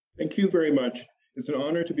Thank you very much. It's an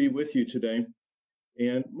honor to be with you today.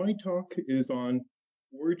 And my talk is on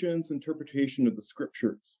Origen's interpretation of the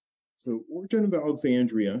scriptures. So Origen of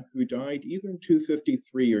Alexandria, who died either in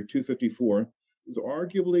 253 or 254, was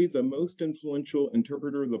arguably the most influential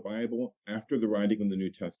interpreter of the Bible after the writing of the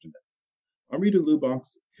New Testament. Henri de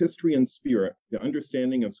Lubac's History and Spirit, The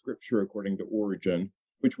Understanding of Scripture According to Origen,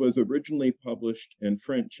 which was originally published in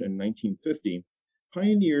French in 1950,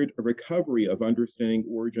 pioneered a recovery of understanding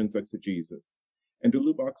Origen's exegesis, and de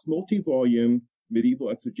Lubac's multi-volume medieval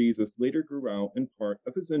exegesis later grew out in part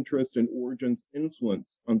of his interest in Origen's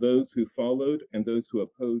influence on those who followed and those who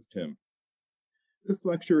opposed him. This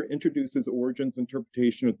lecture introduces Origen's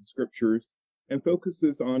interpretation of the scriptures and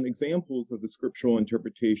focuses on examples of the scriptural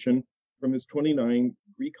interpretation from his 29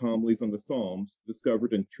 Greek homilies on the Psalms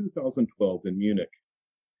discovered in 2012 in Munich.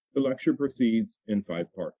 The lecture proceeds in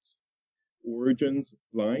 5 parts. Origen's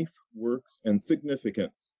life, works, and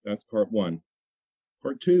significance. That's part 1.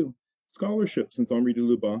 Part 2, scholarship since Henri de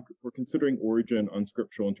Lubac for considering Origen on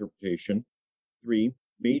scriptural interpretation. 3,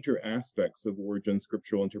 major aspects of Origen's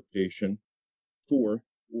scriptural interpretation. 4,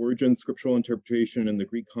 Origen's scriptural interpretation in the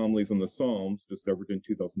Greek homilies on the Psalms discovered in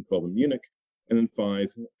 2012 in Munich. And then 5,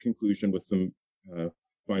 conclusion with some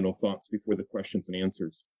final thoughts before the questions and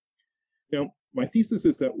answers. Now, my thesis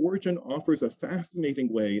is that Origen offers a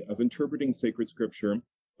fascinating way of interpreting sacred scripture,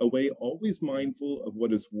 a way always mindful of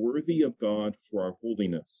what is worthy of God for our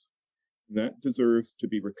holiness. And that deserves to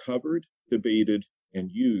be recovered, debated, and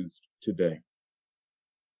used today.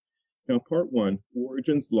 Now, part 1,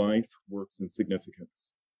 Origen's life, works, and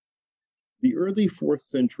significance. The early 4th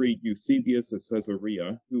century Eusebius of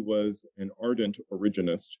Caesarea, who was an ardent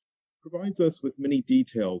Origenist, provides us with many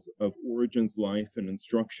details of Origen's life and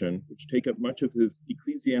instruction, which take up much of his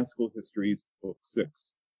Ecclesiastical Histories, Book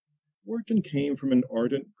 6. Origen came from an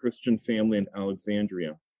ardent Christian family in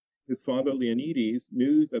Alexandria. His father Leonides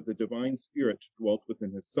knew that the divine spirit dwelt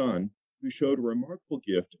within his son, who showed a remarkable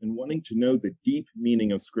gift in wanting to know the deep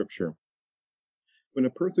meaning of Scripture. When a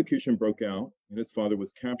persecution broke out and his father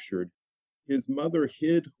was captured, his mother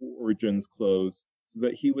hid Origen's clothes so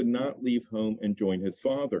that he would not leave home and join his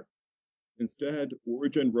father. Instead,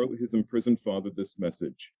 Origen wrote his imprisoned father this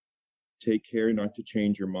message: "Take care not to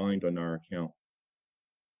change your mind on our account."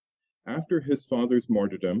 After his father's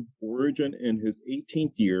martyrdom, Origen in his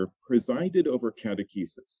 18th year presided over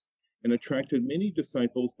catechesis and attracted many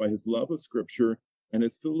disciples by his love of Scripture and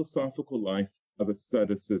his philosophical life of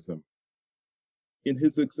asceticism. In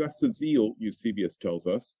his excessive zeal, Eusebius tells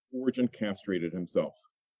us, Origen castrated himself.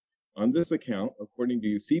 On this account, according to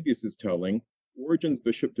Eusebius's telling, Origen's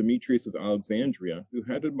bishop Demetrius of Alexandria, who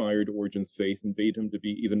had admired Origen's faith and bade him to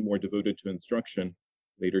be even more devoted to instruction,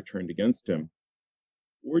 later turned against him.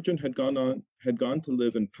 Origen had gone to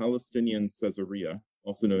live in Palestinian Caesarea,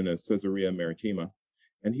 also known as Caesarea Maritima,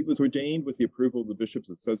 and he was ordained with the approval of the bishops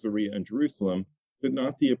of Caesarea and Jerusalem, but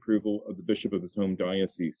not the approval of the bishop of his home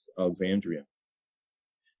diocese, Alexandria.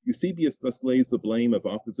 Eusebius thus lays the blame of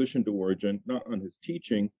opposition to Origen not on his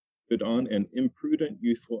teaching, but on an imprudent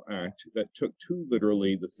youthful act that took too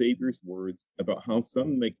literally the Savior's words about how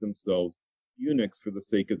some make themselves eunuchs for the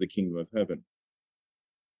sake of the kingdom of heaven.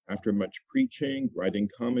 After much preaching, writing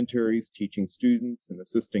commentaries, teaching students, and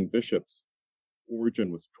assisting bishops, Origen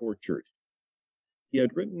was tortured. He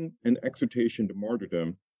had written an exhortation to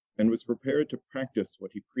martyrdom and was prepared to practice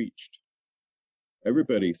what he preached.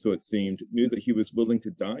 Everybody, so it seemed, knew that he was willing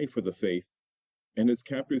to die for the faith, and his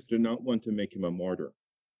captors did not want to make him a martyr.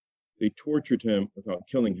 They tortured him without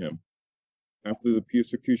killing him. After the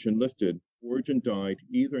persecution lifted, Origen died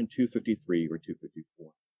either in 253 or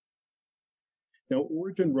 254. Now,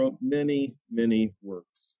 Origen wrote many, many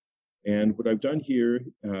works. And what I've done here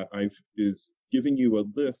is giving you a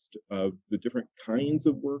list of the different kinds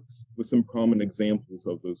of works with some prominent examples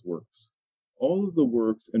of those works. All of the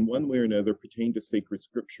works, in one way or another, pertain to sacred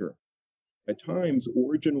scripture. At times,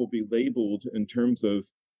 Origen will be labeled in terms of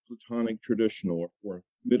Platonic traditional or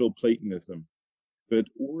Middle Platonism. But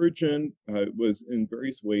Origen was in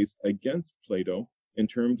various ways against Plato in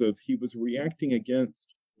terms of he was reacting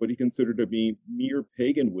against what he considered to be mere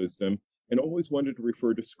pagan wisdom and always wanted to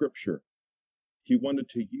refer to scripture. He wanted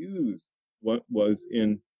to use what was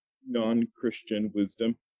in non-Christian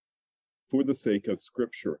wisdom for the sake of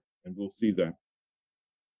scripture, and we'll see that.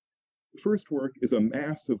 The first work is a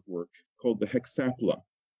massive work called the Hexapla,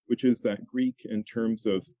 which is that Greek in terms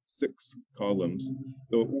of 6 columns,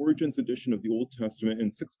 the Origen's edition of the Old Testament in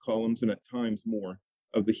 6 columns and at times more,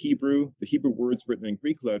 of the Hebrew words written in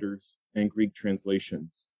Greek letters, and Greek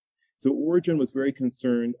translations. So Origen was very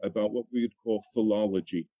concerned about what we would call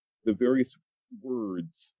philology, the various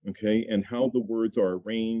words, okay, and how the words are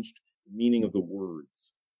arranged, the meaning of the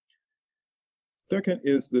words. Second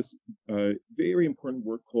is this very important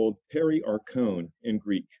work called Periarchon in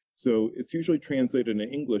Greek. So it's usually translated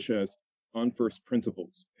in English as On First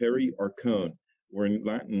Principles, Periarchon, or in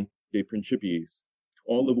Latin, De Principiis.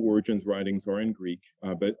 All of Origen's writings are in Greek,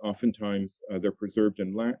 but oftentimes they're preserved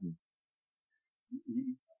in Latin.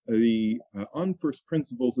 The On First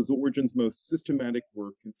Principles is Origen's most systematic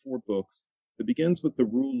work in 4 books that begins with the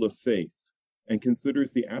rule of faith and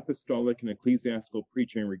considers the apostolic and ecclesiastical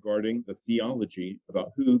preaching regarding the theology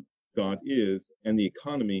about who God is and the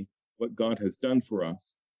economy, what God has done for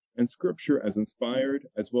us, and Scripture as inspired,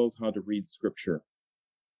 as well as how to read Scripture.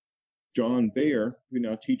 John Baer, who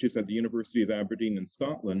now teaches at the University of Aberdeen in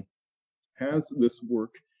Scotland, has this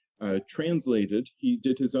work translated. He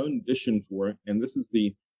did his own edition for it, and this is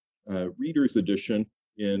the reader's edition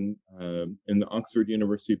in the Oxford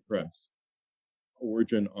University Press,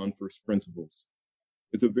 Origen on First Principles.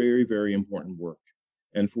 It's a very, very important work.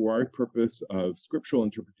 And for our purpose of scriptural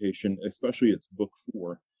interpretation, especially it's book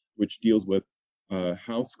 4, which deals with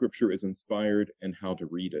how Scripture is inspired and how to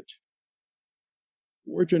read it.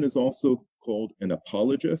 Origen is also called an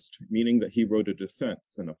apologist, meaning that he wrote a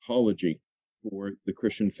defense, an apology for the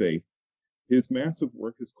Christian faith. His massive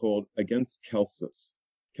work is called Against Celsus.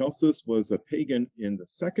 Celsus was a pagan in the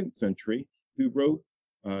 2nd century who wrote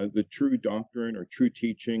the true doctrine or true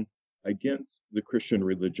teaching against the Christian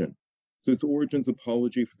religion. So it's Origen's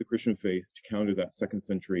apology for the Christian faith to counter that 2nd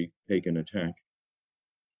century pagan attack.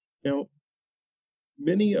 Now,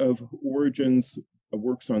 many of Origen's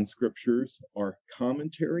works on scriptures are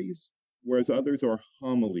commentaries, whereas others are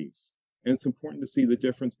homilies. And it's important to see the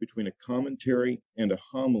difference between a commentary and a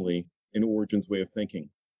homily in Origen's way of thinking.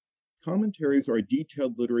 Commentaries are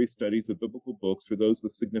detailed literary studies of biblical books for those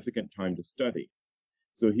with significant time to study.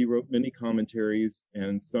 So he wrote many commentaries,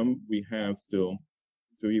 and some we have still.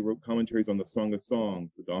 So he wrote commentaries on the Song of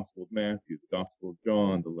Songs, the Gospel of Matthew, the Gospel of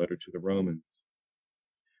John, the letter to the Romans.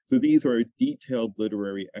 So these are detailed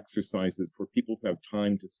literary exercises for people who have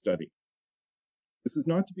time to study. This is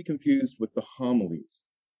not to be confused with the homilies.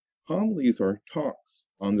 Homilies are talks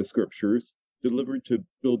on the scriptures delivered to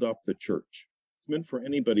build up the church. It's meant for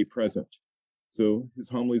anybody present. So his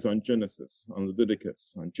homilies on Genesis, on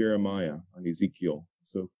Leviticus, on Jeremiah, on Ezekiel, and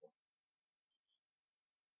so forth.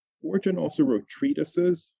 Origen also wrote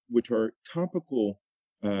treatises, which are topical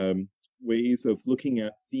ways of looking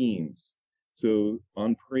at themes. So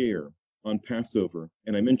on prayer, on Passover,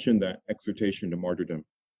 and I mentioned that exhortation to martyrdom.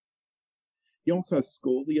 He also has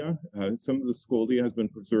scholia. Some of the scholia has been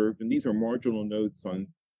preserved, and these are marginal notes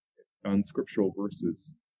on scriptural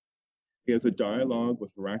verses. He has a dialogue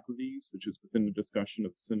with Heraclides, which is within the discussion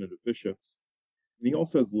of the Synod of Bishops. And he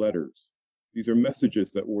also has letters. These are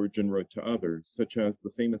messages that Origen wrote to others, such as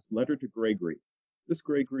the famous letter to Gregory. This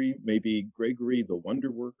Gregory may be Gregory the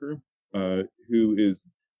Wonder Worker, who is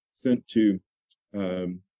sent to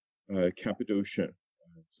Cappadocia.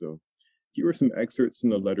 So here are some excerpts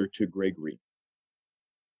from the letter to Gregory.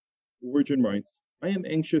 Origen writes, I am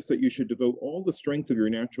anxious that you should devote all the strength of your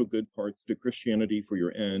natural good parts to Christianity for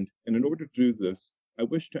your end, and in order to do this, I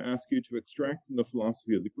wish to ask you to extract from the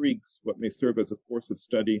philosophy of the Greeks what may serve as a course of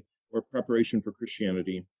study or preparation for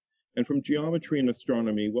Christianity, and from geometry and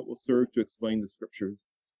astronomy what will serve to explain the scriptures,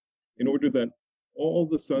 in order that all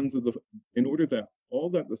that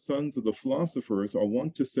the sons of the philosophers are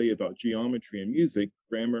wont to say about geometry and music,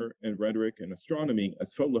 grammar and rhetoric and astronomy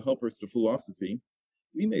as fellow helpers to philosophy,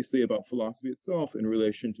 we may say about philosophy itself in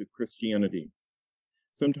relation to Christianity.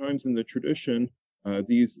 Sometimes in the tradition,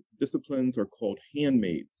 these disciplines are called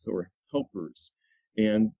handmaids or helpers.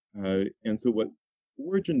 And so what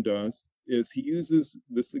Origen does is he uses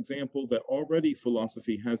this example that already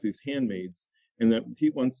philosophy has these handmaids, and that he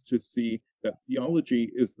wants to see that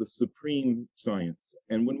theology is the supreme science.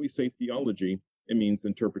 And when we say theology, it means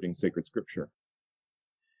interpreting sacred scripture.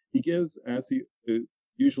 He gives, as he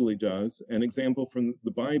usually does, an example from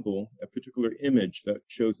the Bible, a particular image that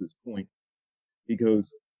shows his point. He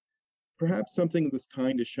goes, perhaps something of this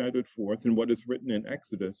kind is shadowed forth in what is written in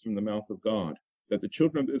Exodus from the mouth of God, that the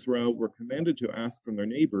children of Israel were commanded to ask from their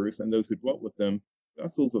neighbors and those who dwelt with them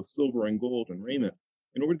vessels of silver and gold and raiment,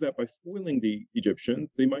 in order that by spoiling the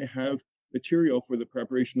Egyptians, they might have material for the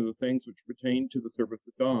preparation of the things which pertain to the service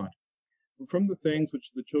of God. For from the things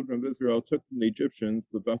which the children of Israel took from the Egyptians,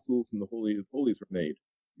 the vessels and the Holy of Holies were made,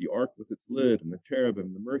 the ark with its lid, and the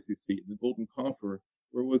cherubim, the mercy seat, and the golden coffer,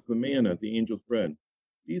 where was the manna, the angel's bread.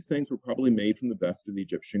 These things were probably made from the best of the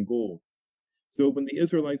Egyptian gold. So when the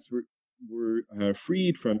Israelites were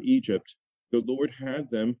freed from Egypt, the Lord had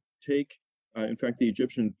them take, in fact, the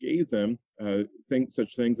Egyptians gave them think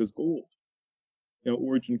such things as gold. Now,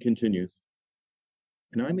 Origen continues,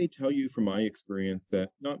 and I may tell you from my experience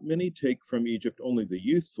that not many take from Egypt only the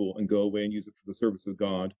useful and go away and use it for the service of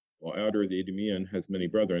God, while Adur the Idumean has many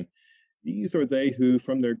brethren. These are they who,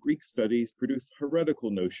 from their Greek studies, produce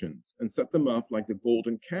heretical notions and set them up like the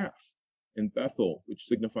golden calf in Bethel, which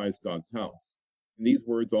signifies God's house. In these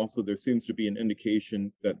words also there seems to be an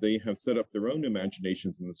indication that they have set up their own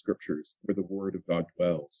imaginations in the scriptures, where the word of God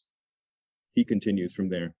dwells. He continues from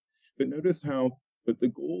there. But notice how that the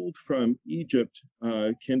gold from Egypt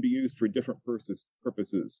can be used for different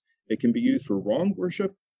purposes. It can be used for wrong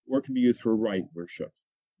worship, or it can be used for right worship.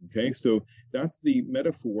 Okay, so that's the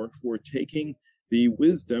metaphor for taking the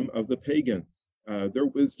wisdom of the pagans. Their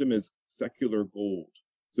wisdom is secular gold.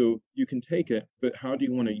 So you can take it, but how do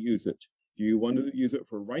you want to use it? Do you want to use it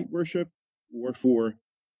for right worship or for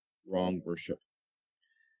wrong worship?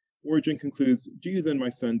 Origen concludes, do you then, my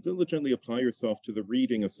son, diligently apply yourself to the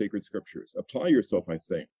reading of sacred scriptures? Apply yourself, I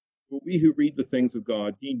say. For we who read the things of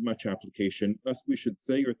God need much application, lest we should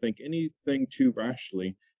say or think anything too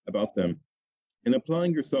rashly about them. And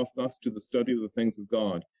applying yourself thus to the study of the things of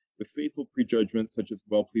God, with faithful prejudgment such as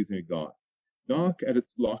well-pleasing to God, knock at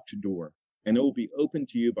its locked door, and it will be opened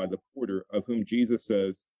to you by the porter, of whom Jesus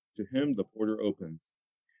says, to him the porter opens.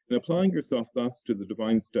 And applying yourself thus to the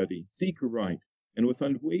divine study, seek aright, and with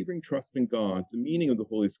unwavering trust in God, the meaning of the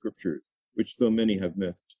Holy Scriptures, which so many have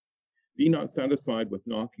missed. Be not satisfied with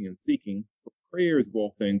knocking and seeking, for prayer is of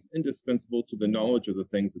all things indispensable to the knowledge of the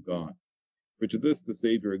things of God. For to this the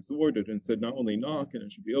Savior exhorted and said, not only knock, and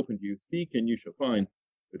it shall be opened to you, seek, and you shall find,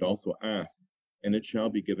 but also ask, and it shall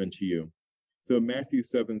be given to you. So Matthew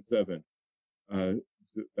 7:7,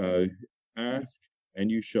 ask,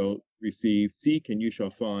 and you shall receive, seek, and you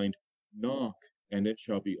shall find, knock, and it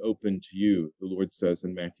shall be opened to you, the Lord says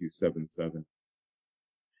in Matthew 7:7.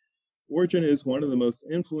 Origen is one of the most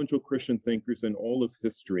influential Christian thinkers in all of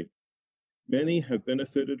history. Many have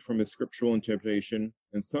benefited from his scriptural interpretation,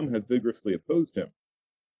 and some have vigorously opposed him.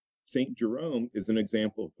 St. Jerome is an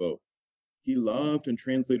example of both. He loved and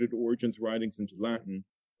translated Origen's writings into Latin,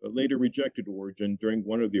 but later rejected Origen during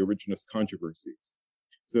one of the Origenist controversies.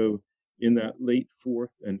 So in that late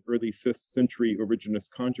 4th and early 5th century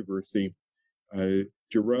Origenist controversy,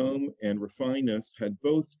 Jerome and Rufinus had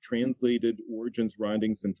both translated Origen's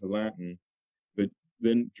writings into Latin, but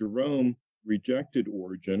then Jerome rejected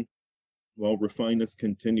Origen, while Rufinus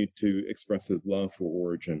continued to express his love for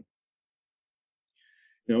Origen.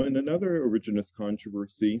 Now, in another Origenist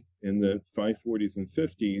controversy in the 540s and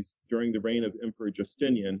 50s, during the reign of Emperor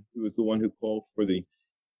Justinian, who was the one who called for the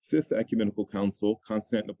Fifth Ecumenical Council,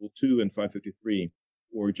 Constantinople II in 553,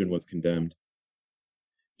 Origen was condemned.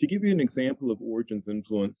 To give you an example of Origen's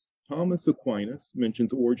influence, Thomas Aquinas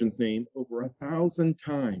mentions Origen's name over 1,000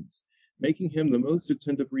 times, making him the most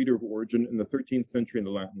attentive reader of Origen in the 13th century in the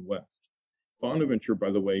Latin West. Bonaventure,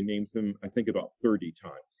 by the way, names him, I think, about 30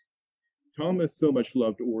 times. Thomas so much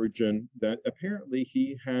loved Origen that apparently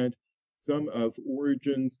he had some of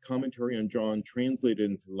Origen's commentary on John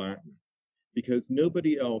translated into Latin, because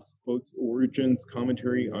nobody else quotes Origen's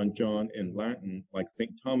commentary on John in Latin like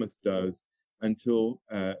St. Thomas does until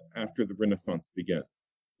after the Renaissance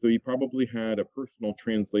begins. So he probably had a personal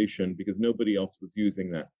translation because nobody else was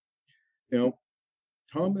using that. Now,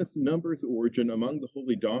 Thomas numbers Origen among the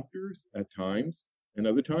holy doctors at times, and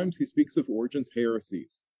other times he speaks of Origen's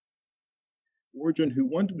heresies. Origen, who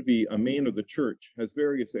wanted to be a man of the church, has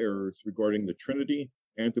various errors regarding the Trinity,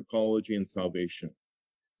 anthropology, and salvation.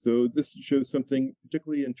 So this shows something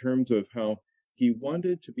particularly in terms of how he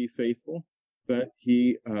wanted to be faithful, but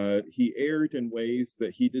he erred in ways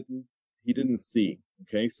that he didn't see.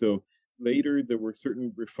 Okay, so later there were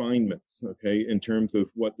certain refinements, okay, in terms of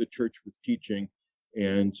what the church was teaching,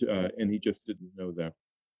 and he just didn't know that.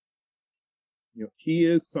 You know, he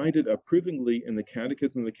is cited approvingly in the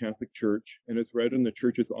Catechism of the Catholic Church and is read in the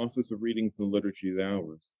Church's Office of Readings in the Liturgy of the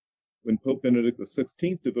Hours. When Pope Benedict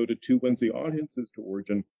XVI devoted 2 Wednesday audiences to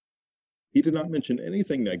Origen, he did not mention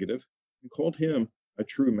anything negative and called him a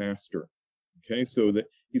true master. Okay, so that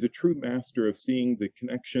he's a true master of seeing the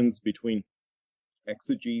connections between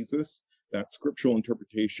exegesis, that scriptural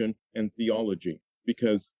interpretation, and theology,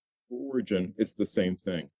 because for Origen, it's the same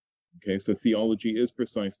thing. Okay, so theology is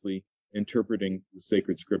precisely interpreting the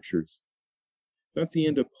sacred scriptures. That's the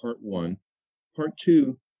end of part 1. Part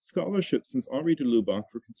 2, scholarship since Henri de Lubac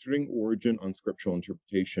for considering Origen on scriptural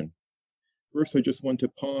interpretation. First, I just want to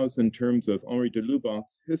pause in terms of Henri de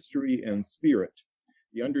Lubac's History and Spirit,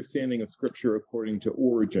 the understanding of scripture according to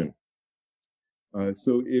Origen.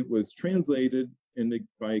 So it was translated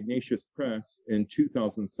by Ignatius Press in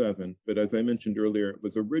 2007, but as I mentioned earlier, it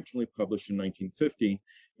was originally published in 1950,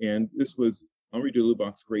 and this was Henri de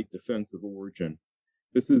Lubac's great defense of Origen.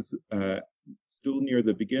 This is still near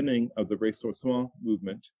the beginning of the Ressourcement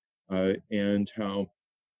movement, and how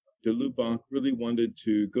de Lubac really wanted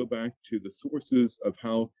to go back to the sources of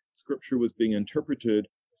how Scripture was being interpreted,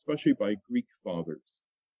 especially by Greek fathers.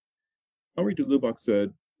 Henri de Lubac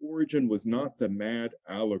said, Origen was not the mad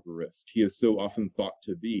allegorist he is so often thought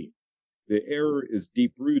to be. The error is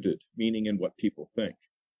deep-rooted, meaning in what people think.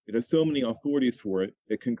 It has so many authorities for it,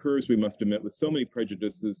 it concurs, we must admit, with so many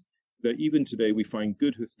prejudices that even today we find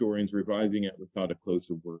good historians reviving it without a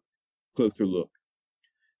closer look.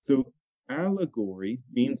 So allegory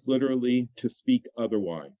means literally to speak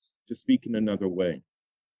otherwise, to speak in another way.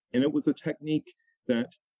 And it was a technique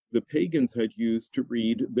that the pagans had used to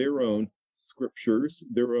read their own scriptures,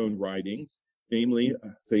 their own writings, namely,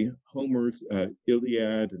 say, Homer's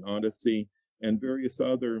Iliad and Odyssey, and various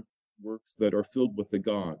other works that are filled with the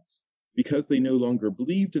gods. Because they no longer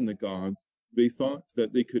believed in the gods, they thought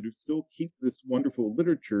that they could still keep this wonderful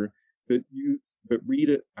literature, but read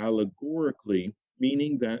it allegorically,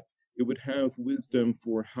 meaning that it would have wisdom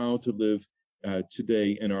for how to live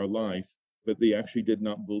today in our life, but they actually did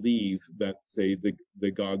not believe that, say,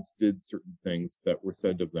 the gods did certain things that were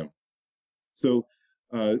said of them. So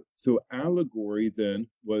allegory then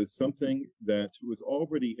was something that was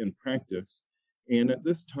already in practice, and at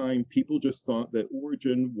this time, people just thought that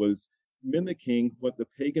Origen was mimicking what the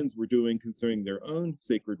pagans were doing concerning their own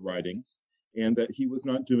sacred writings, and that he was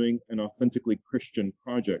not doing an authentically Christian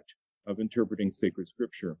project of interpreting sacred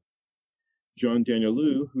scripture. Jean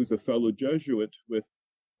Danielou, who's a fellow Jesuit with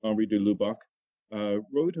Henri de Lubac,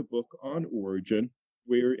 wrote a book on Origen,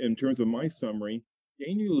 where, in terms of my summary,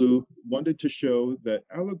 Danielou wanted to show that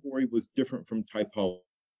allegory was different from typology.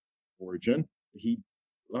 Origen, he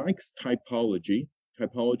likes typology.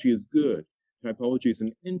 Typology is good. Typology is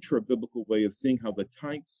an intra-biblical way of seeing how the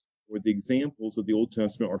types or the examples of the Old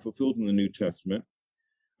Testament are fulfilled in the New Testament.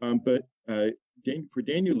 But for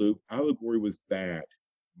Danielou, allegory was bad.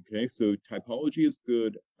 Okay, so typology is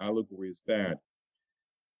good, allegory is bad.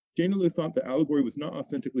 Danielou thought that allegory was not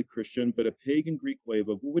authentically Christian, but a pagan Greek way of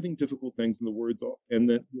avoiding difficult things in the words, and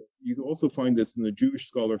that you can also find this in the Jewish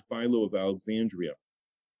scholar Philo of Alexandria,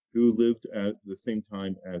 who lived at the same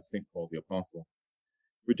time as St. Paul the Apostle.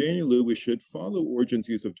 For Danielou, we should follow Origen's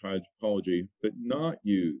use of typology, but not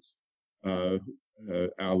use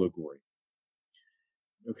allegory.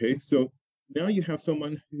 Okay, so now you have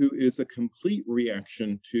someone who is a complete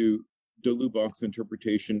reaction to de Lubac's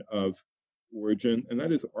interpretation of Origen, and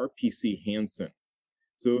that is R.P.C. Hansen.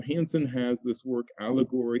 So Hansen has this work,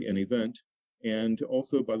 Allegory and Event, and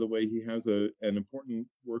also, by the way, he has an important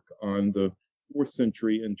work on the 4th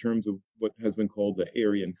century in terms of what has been called the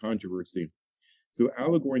Arian controversy. So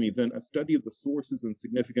Allegory and Event, a study of the sources and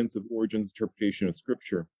significance of Origen's interpretation of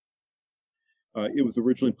Scripture. It was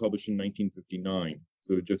originally published in 1959,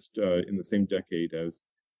 so just in the same decade as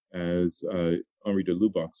Henri de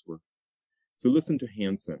Lubac's work. So listen to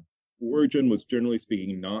Hansen. Origen was, generally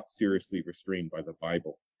speaking, not seriously restrained by the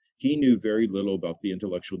Bible. He knew very little about the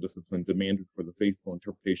intellectual discipline demanded for the faithful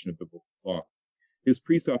interpretation of biblical thought. His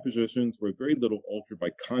presuppositions were very little altered by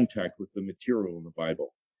contact with the material in the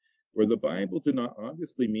Bible. Where the Bible did not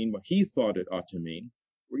obviously mean what he thought it ought to mean,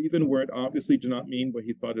 or even where it obviously did not mean what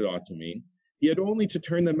he thought it ought to mean, he had only to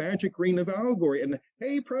turn the magic ring of allegory, and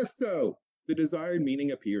hey presto, the desired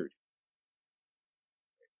meaning appeared.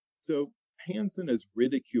 So Hansen is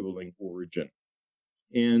ridiculing Origen,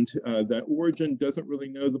 and that Origen doesn't really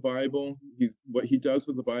know the Bible. What he does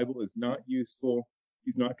with the Bible is not useful.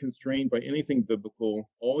 He's not constrained by anything biblical.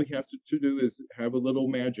 All he has to do is have a little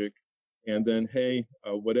magic, and then, hey,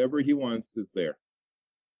 whatever he wants is there.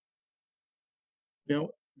 Now,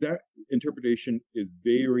 that interpretation is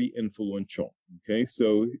very influential, okay?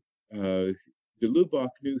 So de Lubac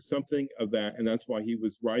knew something of that, and that's why he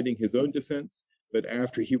was writing his own defense. But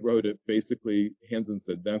after he wrote it, basically, Hansen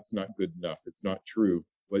said, that's not good enough. It's not true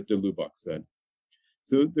what de Lubac said.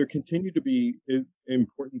 So there continue to be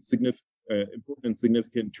important and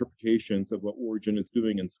significant interpretations of what Origen is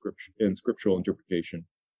doing in scriptural interpretation.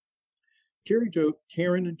 Karen Jo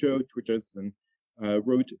Twergeson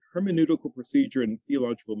wrote Hermeneutical Procedure and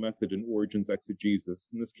Theological Method in Origen's Exegesis,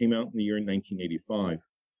 and this came out in the year 1985.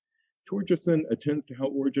 Twergeson attends to how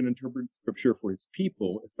Origen interprets scripture for his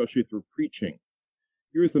people, especially through preaching.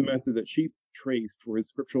 Here is the method that she traced for his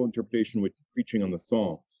scriptural interpretation with preaching on the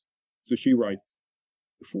Psalms. So she writes,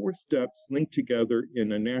 the 4 steps linked together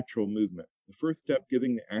in a natural movement. The first step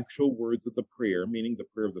giving the actual words of the prayer, meaning the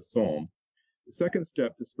prayer of the psalm. The The second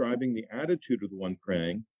step, describing the attitude of the one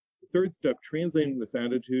praying. The third step, translating this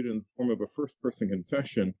attitude in the form of a first-person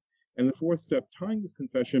confession. And the fourth step, tying this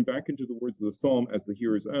confession back into the words of the psalm as the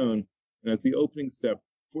hearer's own and as the opening step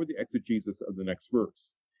for the exegesis of the next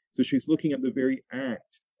verse. So she's looking at the very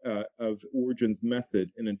act of Origen's method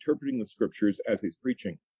in interpreting the scriptures as he's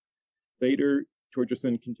preaching. Later,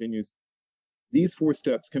 Torgerson continues, these four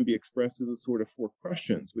steps can be expressed as a sort of four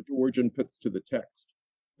questions which Origen puts to the text.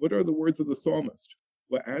 What are the words of the psalmist?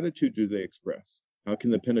 What attitude do they express? How can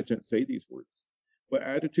the penitent say these words? What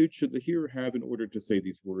attitude should the hearer have in order to say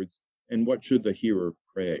these words? And what should the hearer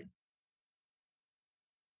pray?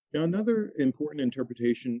 Now, another important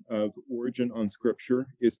interpretation of Origen on Scripture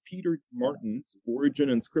is Peter Martin's Origen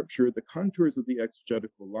and Scripture, the Contours of the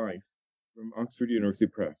Exegetical Life from Oxford University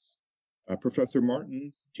Press. Professor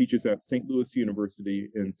Martins teaches at St. Louis University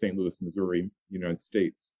in St. Louis, Missouri, United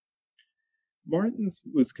States. Martins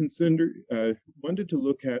was wanted to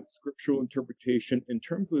look at scriptural interpretation in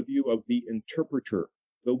terms of the view of the interpreter,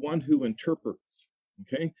 the one who interprets.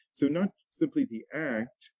 Okay, so not simply the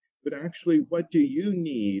act, but actually what do you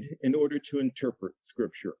need in order to interpret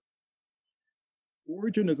Scripture?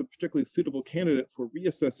 Origen is a particularly suitable candidate for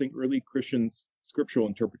reassessing early Christians' scriptural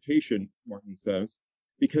interpretation, Martin says,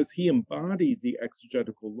 because he embodied the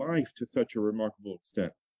exegetical life to such a remarkable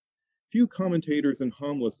extent. Few commentators and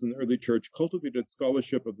homilists in the early church cultivated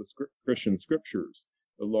scholarship of the Christian scriptures,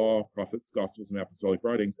 the law, prophets, gospels, and apostolic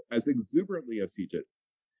writings, as exuberantly as he did.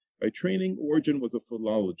 By training, Origen was a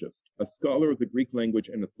philologist, a scholar of the Greek language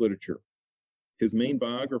and its literature. His main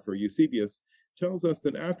biographer, Eusebius, tells us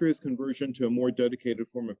that after his conversion to a more dedicated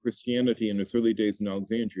form of Christianity in his early days in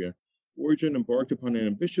Alexandria, Origen embarked upon an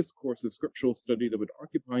ambitious course of scriptural study that would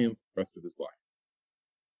occupy him for the rest of his life.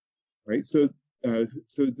 Right? So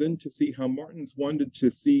then to see how Martins wanted to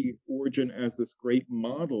see Origen as this great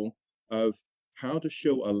model of how to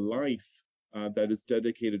show a life that is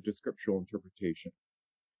dedicated to scriptural interpretation.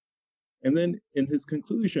 And then in his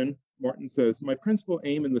conclusion, Martin says, my principal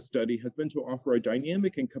aim in the study has been to offer a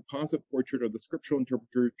dynamic and composite portrait of the scriptural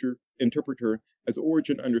interpreter as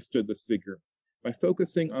Origen understood this figure, by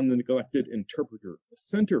focusing on the neglected interpreter, the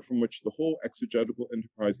center from which the whole exegetical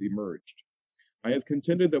enterprise emerged. I have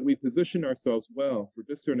contended that we position ourselves well for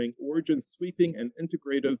discerning Origen's sweeping and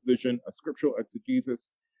integrative vision of scriptural exegesis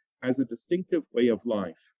as a distinctive way of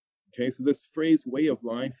life. Okay, so this phrase way of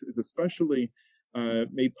life is especially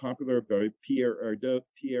made popular by Pierre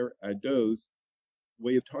Hadot's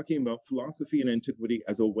way of talking about philosophy and antiquity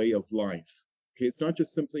as a way of life. Okay, it's not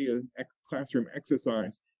just simply a classroom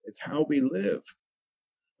exercise, it's how we live.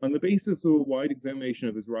 On the basis of a wide examination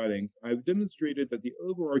of his writings, I've demonstrated that the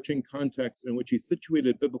overarching context in which he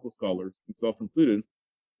situated biblical scholars, himself included,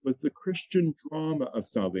 was the Christian drama of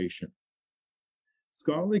salvation.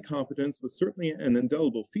 Scholarly competence was certainly an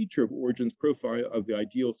indelible feature of Origen's profile of the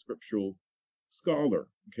ideal scriptural scholar.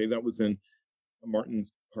 Okay, that was in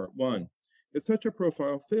Martin's part 1. Yet such a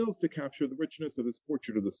profile fails to capture the richness of his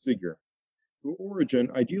portrait of this figure. For Origen,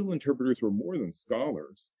 ideal interpreters were more than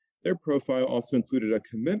scholars. Their profile also included a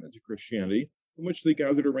commitment to Christianity, from which they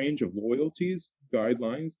gathered a range of loyalties,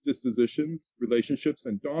 guidelines, dispositions, relationships,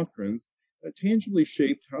 and doctrines that tangibly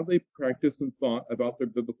shaped how they practiced and thought about their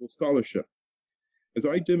biblical scholarship. As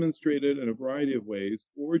I demonstrated in a variety of ways,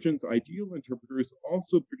 Origen's ideal interpreters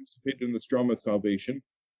also participated in this drama of salvation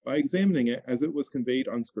by examining it as it was conveyed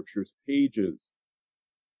on Scripture's pages.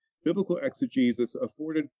 Biblical exegesis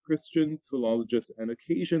afforded Christian philologists an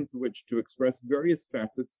occasion through which to express various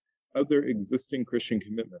facets of their existing Christian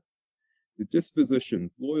commitment. The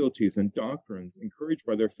dispositions, loyalties, and doctrines encouraged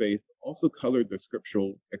by their faith also colored their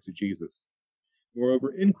scriptural exegesis.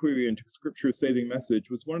 Moreover, inquiry into Scripture's saving message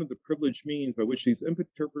was one of the privileged means by which these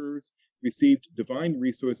interpreters received divine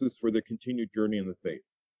resources for their continued journey in the faith.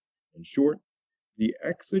 In short, the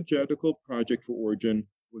exegetical project for Origen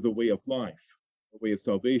was a way of life, a way of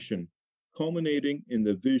salvation, culminating in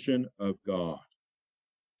the vision of God.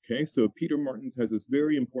 Okay, so Peter Martins has this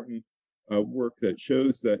very important work that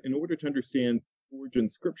shows that in order to understand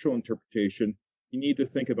Origen's scriptural interpretation, you need to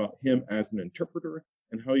think about him as an interpreter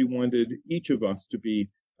and how he wanted each of us to be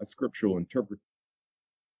a scriptural interpreter.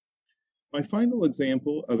 My final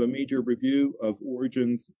example of a major review of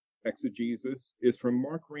Origen's exegesis is from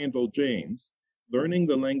Mark Randall James, Learning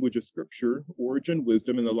the Language of Scripture, Origen,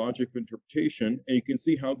 Wisdom, and the Logic of Interpretation, and you can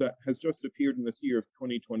see how that has just appeared in this year of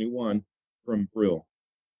 2021 from Brill.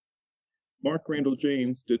 Mark Randall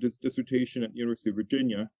James did his dissertation at the University of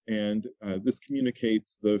Virginia, and this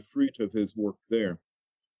communicates the fruit of his work there.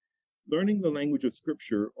 Learning the Language of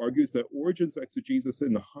Scripture argues that Origen's exegesis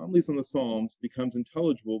in the homilies and the Psalms becomes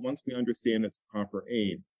intelligible once we understand its proper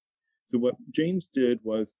aim. So what James did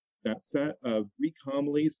was that set of Greek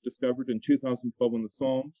homilies discovered in 2012 in the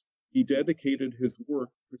Psalms, he dedicated his work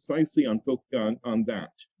precisely on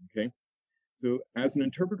that, okay? So as an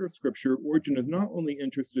interpreter of Scripture, Origen is not only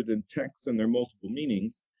interested in texts and their multiple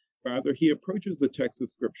meanings, rather he approaches the text of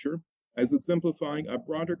Scripture as exemplifying a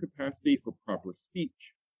broader capacity for proper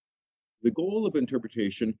speech. The goal of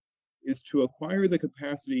interpretation is to acquire the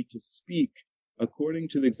capacity to speak according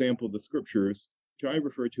to the example of the Scriptures, which I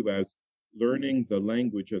refer to as learning the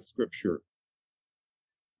language of Scripture.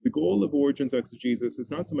 The goal of Origen's exegesis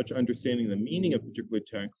is not so much understanding the meaning of particular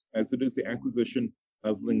texts as it is the acquisition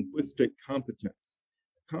of linguistic competence.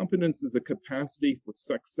 Competence is a capacity for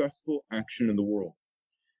successful action in the world.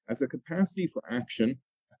 As a capacity for action,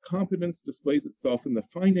 a competence displays itself in the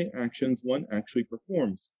finite actions one actually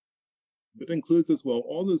performs, but includes as well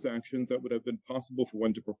all those actions that would have been possible for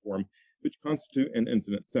one to perform, which constitute an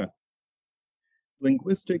infinite set.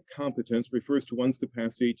 Linguistic competence refers to one's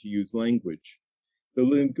capacity to use language. The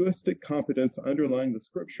linguistic competence underlying the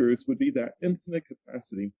Scriptures would be that infinite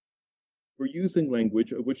capacity for using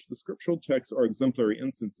language of which the scriptural texts are exemplary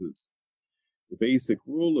instances. The basic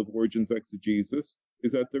rule of Origen's exegesis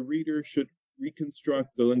is that the reader should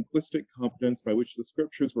reconstruct the linguistic competence by which the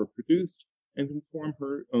Scriptures were produced and conform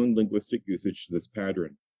her own linguistic usage to this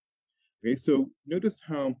pattern. Okay, so notice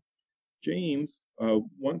how James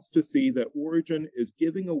wants to see that Origen is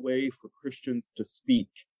giving a way for Christians to speak,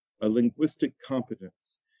 a linguistic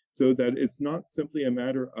competence, so that it's not simply a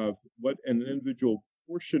matter of what an individual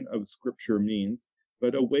portion of Scripture means,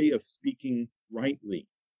 but a way of speaking rightly,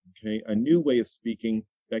 okay? A new way of speaking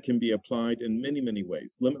that can be applied in many, many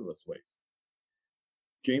ways, limitless ways.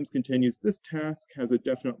 James continues, this task has a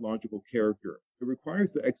definite logical character. It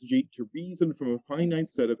requires the exegete to reason from a finite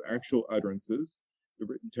set of actual utterances, the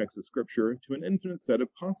written text of Scripture, to an infinite set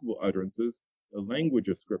of possible utterances, the language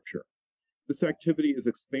of Scripture. This activity is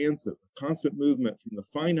expansive, a constant movement from the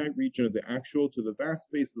finite region of the actual to the vast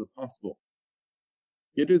space of the possible.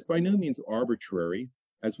 It is by no means arbitrary,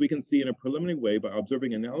 as we can see in a preliminary way by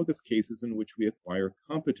observing analogous cases in which we acquire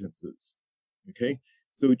competences. Okay,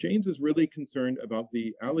 so James is really concerned about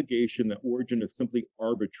the allegation that Origen is simply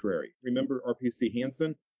arbitrary. Remember R.P.C.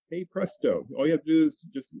 Hansen? Hey, presto! All you have to do is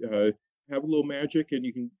just have a little magic, and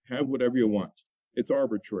you can have whatever you want. It's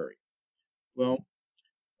arbitrary. Well,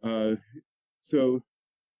 so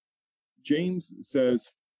James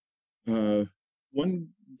says one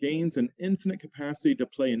gains an infinite capacity to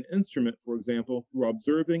play an instrument, for example, through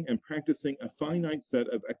observing and practicing a finite set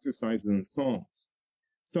of exercises and songs.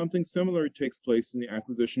 Something similar takes place in the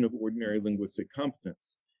acquisition of ordinary linguistic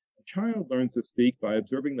competence. A child learns to speak by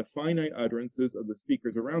observing the finite utterances of the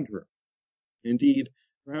speakers around her. Indeed,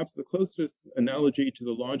 perhaps the closest analogy to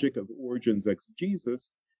the logic of Origen's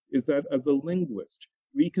exegesis is that of the linguist,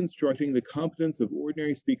 reconstructing the competence of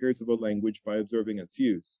ordinary speakers of a language by observing its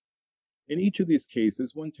use. In each of these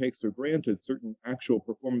cases, one takes for granted certain actual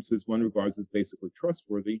performances one regards as basically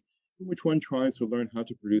trustworthy, in which one tries to learn how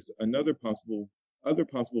to produce other possible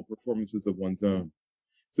performances of one's own.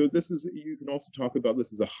 So you can also talk about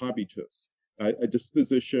this as a habitus, a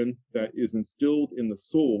disposition that is instilled in the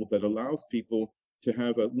soul that allows people to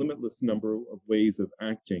have a limitless number of ways of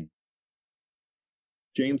acting.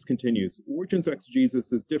 James continues, Origen's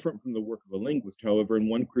exegesis is different from the work of a linguist, however, in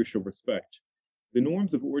one crucial respect. The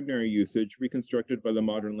norms of ordinary usage reconstructed by the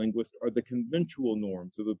modern linguist are the conventional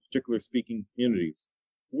norms of the particular speaking communities.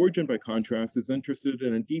 Origen, by contrast, is interested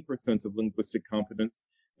in a deeper sense of linguistic competence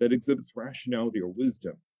that exhibits rationality or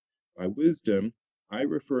wisdom. By wisdom, I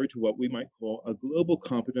refer to what we might call a global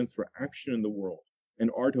competence for action in the world, an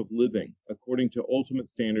art of living according to ultimate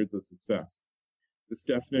standards of success. This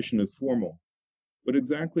definition is formal. What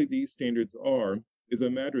exactly these standards are is a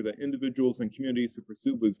matter that individuals and communities who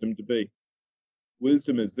pursue wisdom debate.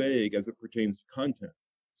 Wisdom is vague as it pertains to content.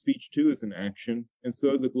 Speech, too, is an action, and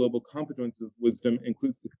so the global competence of wisdom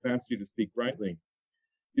includes the capacity to speak rightly.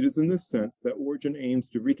 It is in this sense that Origen aims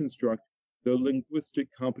to reconstruct the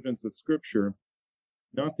linguistic competence of Scripture,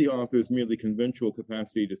 not the author's merely conventional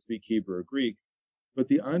capacity to speak Hebrew or Greek, but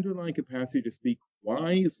the underlying capacity to speak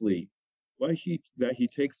wisely, that he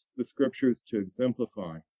takes the Scriptures to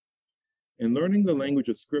exemplify. In learning the language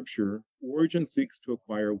of Scripture, Origen seeks to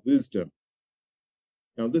acquire wisdom.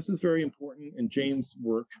 Now, this is very important in James'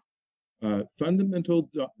 work. The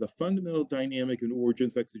fundamental dynamic in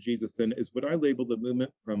Origen's exegesis, then, is what I label the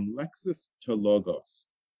movement from lexis to logos.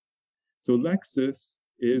 So lexis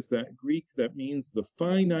is that Greek that means the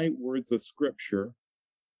finite words of Scripture,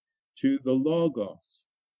 to the logos,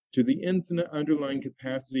 to the infinite underlying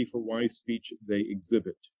capacity for wise speech they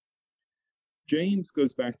exhibit. James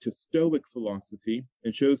goes back to Stoic philosophy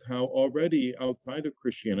and shows how already outside of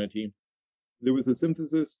Christianity, there was this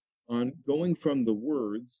emphasis on going from the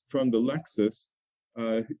words, from the lexis,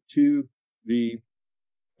 to the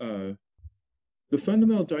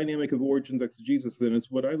fundamental dynamic of Origen's exegesis, then, is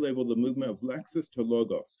what I label the movement of lexis to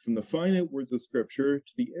logos, from the finite words of Scripture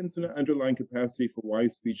to the infinite underlying capacity for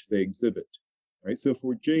wise speech they exhibit. Right? So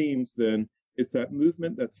for James, then, it's that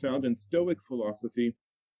movement that's found in Stoic philosophy.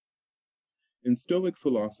 In Stoic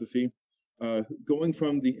philosophy, going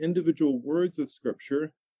from the individual words of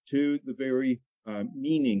Scripture to the very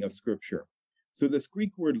meaning of Scripture. So this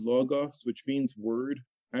Greek word logos, which means word,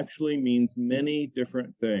 actually means many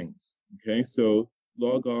different things. Okay, so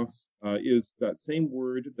logos is that same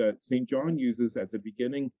word that St. John uses at the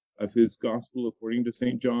beginning of his gospel according to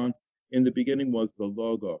St. John. In the beginning was the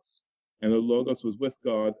logos, and the logos was with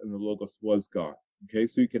God, and the logos was God. Okay,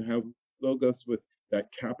 so you can have logos with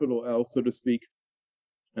that capital L, so to speak,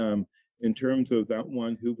 in terms of that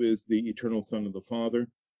one who is the eternal Son of the Father.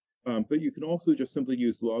 But you can also just simply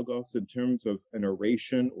use logos in terms of an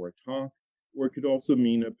oration or a talk, or it could also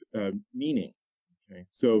mean a meaning. Okay,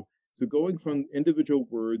 so going from individual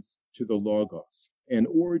words to the logos, and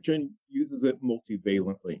Origen uses it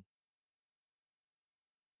multivalently.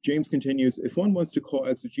 James continues, if one wants to call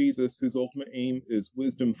exegesis whose ultimate aim is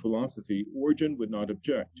wisdom philosophy, Origen would not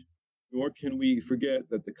object. Nor can we forget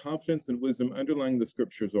that the confidence and wisdom underlying the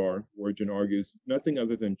Scriptures are, Origen argues, nothing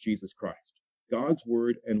other than Jesus Christ, God's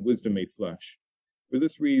word and wisdom made flesh. For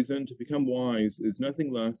this reason, to become wise is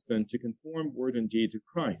nothing less than to conform word and deed to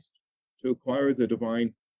Christ, to acquire the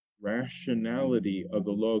divine rationality of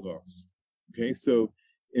the logos. Okay, so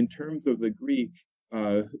in terms of the Greek,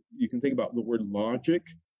 you can think about the word logic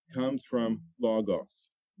comes from logos.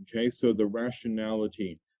 Okay, so the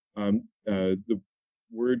rationality, the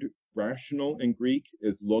word rational in Greek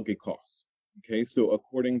is logikos. Okay, so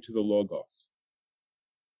according to the logos.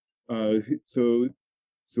 So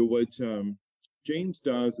what James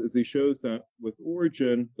does is he shows that with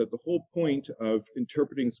Origen, that the whole point of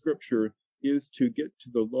interpreting Scripture is to get to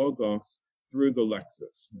the logos through the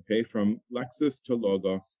lexis, okay, from lexis to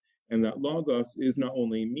logos, and that logos is not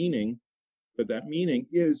only meaning, but that meaning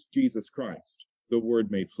is Jesus Christ, the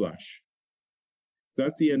Word made flesh. So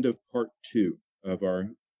that's the end of part 2 of our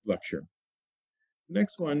lecture.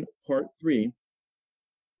 Next one, part 3,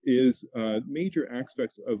 is major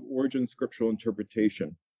aspects of Origen's scriptural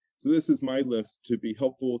interpretation. So this is my list to be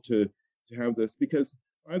helpful to have this, because,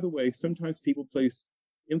 by the way, sometimes people place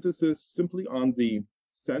emphasis simply on the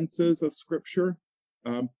senses of Scripture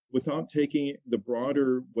without taking the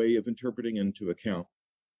broader way of interpreting into account.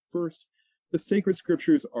 First, the sacred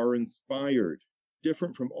Scriptures are inspired,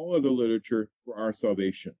 different from all other literature for our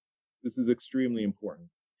salvation. This is extremely important.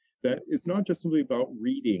 That it's not just simply about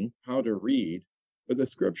reading, how to read, but the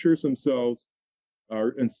Scriptures themselves are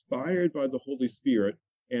inspired by the Holy Spirit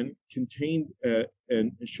and contain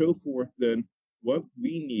and show forth then what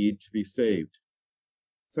we need to be saved.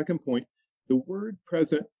 Second point, the word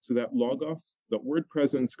present, so that logos, the word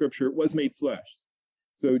present in Scripture was made flesh.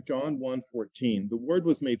 So John 1:14, the word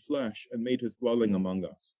was made flesh and made his dwelling among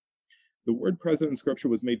us. The word present in Scripture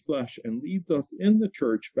was made flesh and leads us in the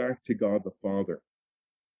church back to God the Father.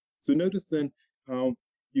 So notice then how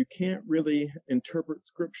you can't really interpret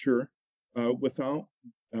Scripture without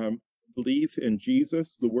belief in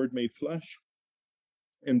Jesus, the Word made flesh,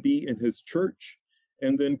 and be in his church,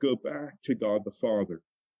 and then go back to God the Father.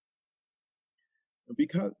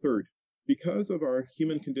 Third, because of our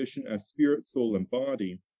human condition as spirit, soul, and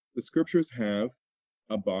body, the Scriptures have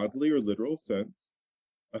a bodily or literal sense,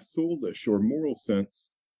 a soulish or moral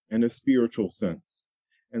sense, and a spiritual sense.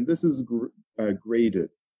 And this is graded.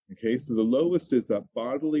 Okay, so the lowest is that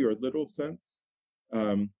bodily or literal sense,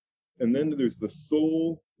 and then there's the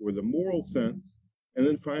soul or the moral sense, and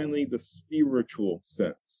then finally the spiritual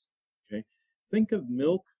sense. Okay, think of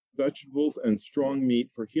milk, vegetables, and strong meat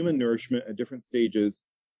for human nourishment at different stages,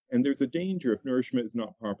 and there's a danger if nourishment is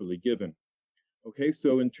not properly given. Okay,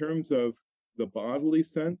 so in terms of the bodily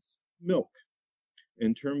sense, milk.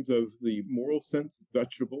 In terms of the moral sense,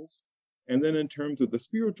 vegetables. And then in terms of the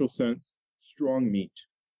spiritual sense, strong meat.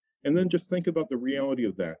 And then just think about the reality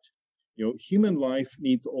of that. You know, human life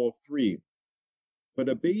needs all three, but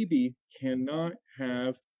a baby cannot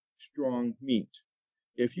have strong meat.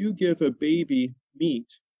 If you give a baby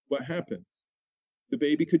meat, what happens? The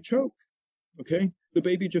baby could choke, okay? The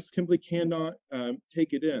baby just simply cannot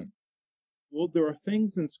take it in. Well, there are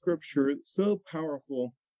things in Scripture so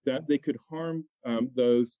powerful that they could harm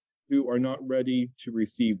those who are not ready to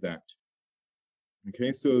receive that.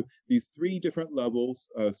 Okay, so these three different levels,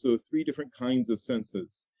 so three different kinds of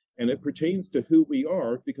senses. and it pertains to who we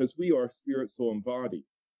are because we are spirit, soul, and body.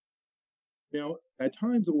 Now, at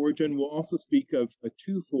times, Origen will also speak of a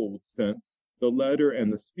twofold sense, the letter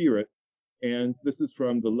and the spirit, and this is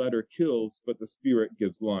from the letter kills, but the spirit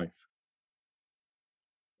gives life.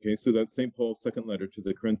 Okay, so that's St. Paul's second letter to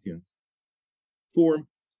the Corinthians. 4,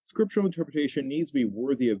 scriptural interpretation needs to be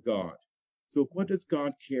worthy of God. So what does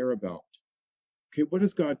God care about? Okay, what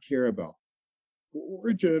does God care about? For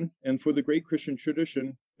Origen and for the great Christian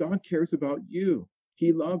tradition, God cares about you.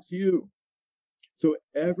 He loves you. So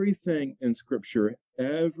everything in Scripture,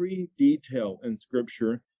 every detail in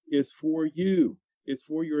Scripture is for you, is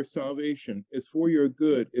for your salvation, is for your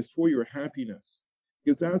good, is for your happiness,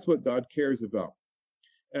 because that's what God cares about.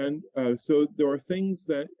 And so there are things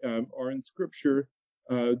that are in Scripture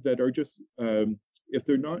that are just, if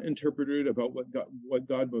they're not interpreted about what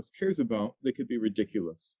God most cares about, they could be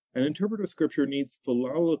ridiculous. An interpreter of Scripture needs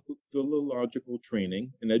philological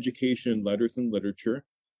training and education in letters and literature,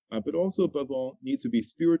 but also, above all, needs to be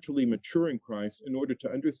spiritually mature in Christ in order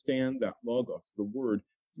to understand that logos, the word,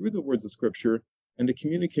 through the words of Scripture, and to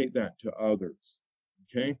communicate that to others.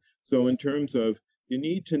 Okay? So in terms of, you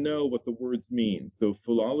need to know what the words mean. So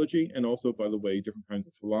philology, and also, by the way, different kinds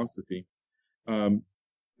of philosophy.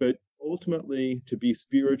 But ultimately, to be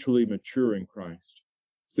spiritually mature in Christ.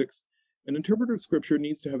 6, an interpreter of Scripture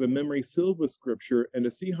needs to have a memory filled with Scripture and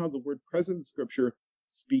to see how the word present in Scripture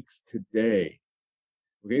speaks today.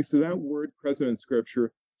 Okay, so that word present in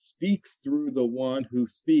Scripture speaks through the one who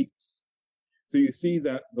speaks. So you see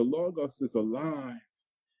that the Logos is alive,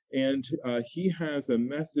 and he has a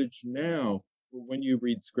message now for when you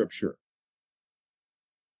read Scripture.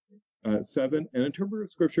 7, an interpreter of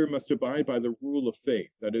Scripture must abide by the rule of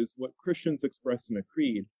faith, that is, what Christians express in a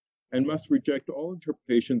creed, and must reject all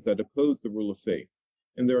interpretations that oppose the rule of faith.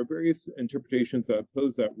 And there are various interpretations that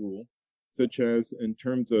oppose that rule, such as in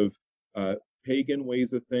terms of pagan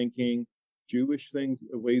ways of thinking, Jewish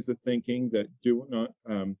ways of thinking that do not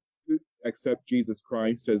accept Jesus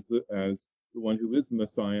Christ as the one who is the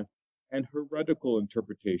Messiah, and heretical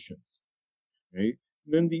interpretations. Right?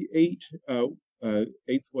 And then the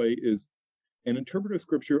eighth way is an interpreter of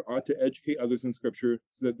Scripture ought to educate others in Scripture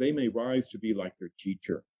so that they may rise to be like their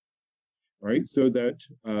teacher. Right? So that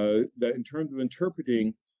that in terms of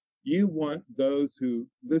interpreting, you want those who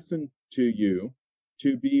listen to you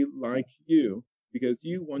to be like you, because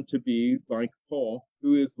you want to be like Paul,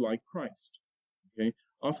 who is like Christ. Okay.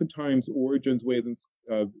 Oftentimes, Origen's way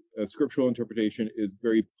of scriptural interpretation is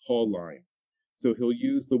very Pauline. So he'll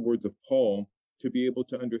use the words of Paul to be able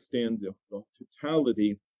to understand the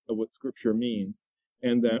totality of what Scripture means,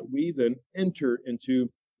 and that we then enter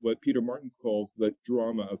into what Peter Martins calls the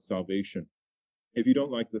drama of salvation. If you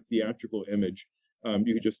don't like the theatrical image,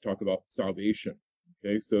 you could just talk about salvation.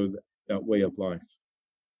 Okay, so that way of life.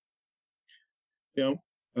 Now,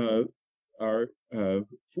 our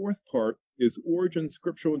fourth part is Origen's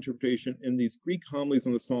scriptural interpretation in these Greek homilies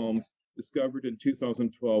on the Psalms discovered in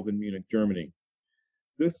 2012 in Munich, Germany.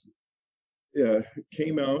 This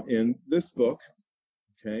came out in this book.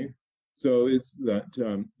 Okay, so it's that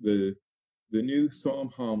the new Psalm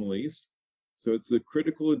homilies. So it's the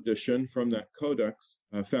critical edition from that codex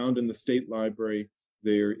found in the State Library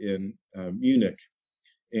there in Munich,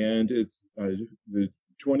 and it's the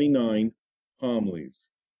 29 homilies,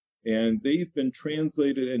 and they've been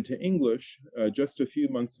translated into English just a few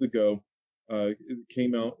months ago. It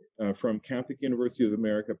came out from Catholic University of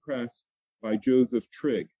America Press by Joseph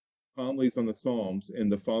Trigg, Homilies on the Psalms in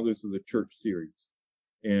the Fathers of the Church series.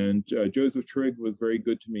 And Joseph Trigg was very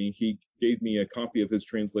good to me. He gave me a copy of his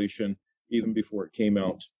translation even before it came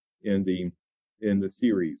out in the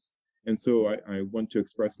series. And so I want to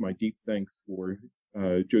express my deep thanks for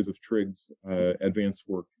Joseph Trigg's advanced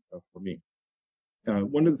work for me.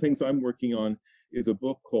 One of the things I'm working on is a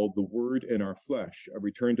book called The Word in Our Flesh, A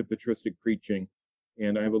Return to Patristic Preaching.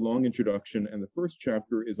 And I have a long introduction, and the first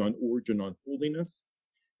chapter is on Origen on holiness.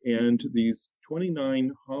 And these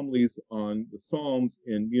 29 homilies on the Psalms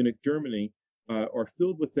in Munich, Germany, are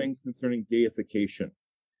filled with things concerning deification.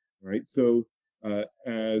 Right? So,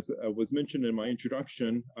 as was mentioned in my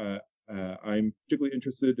introduction, I'm particularly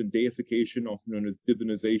interested in deification, also known as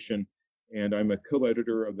divinization, and I'm a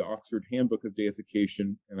co-editor of the Oxford Handbook of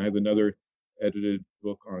Deification, and I have another edited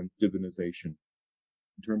book on divinization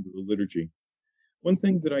in terms of the liturgy. One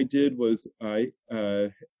thing that I did was I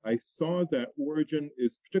saw that Origen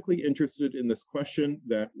is particularly interested in this question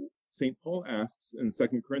that St. Paul asks in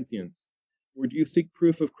 2 Corinthians, where do you seek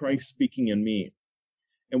proof of Christ speaking in me?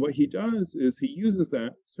 And what he does is he uses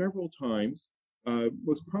that several times,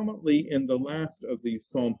 most prominently in the last of these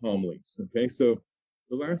Psalm homilies. Okay, so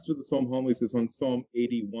The last of the Psalm homilies is on Psalm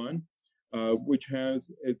 81, which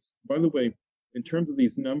has, by the way, in terms of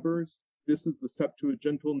these numbers, this is the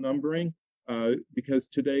Septuagintal numbering, because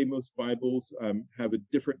today most Bibles have a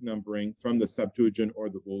different numbering from the Septuagint or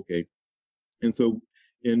the Vulgate. And so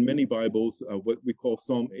in many Bibles, what we call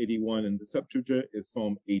Psalm 81 in the Septuagint is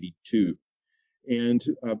Psalm 82. And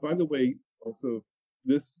by the way, also,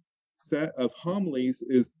 this set of homilies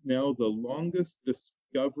is now the longest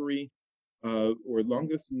discovery or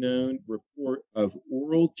longest known report of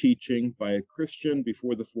oral teaching by a Christian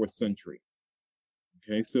before the 4th century.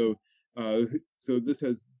 Okay, so this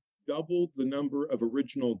has doubled the number of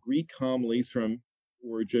original Greek homilies from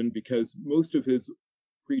Origen, because most of his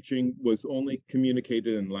preaching was only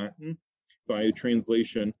communicated in Latin by a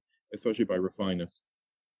translation, especially by Rufinus.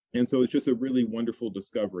 And so it's just a really wonderful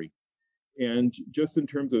discovery. And just in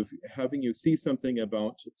terms of having you see something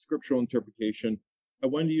about scriptural interpretation, I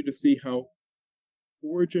wanted you to see how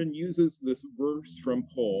Origen uses this verse from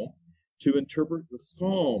Paul to interpret the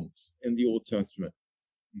Psalms in the Old Testament.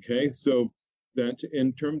 Okay, so that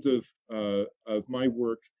in terms of my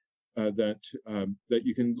work, that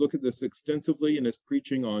you can look at this extensively in his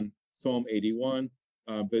preaching on Psalm 81,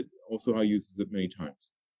 but also how he uses it many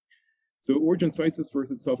times. So Origen cites this verse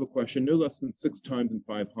itself a question no less than 6 times in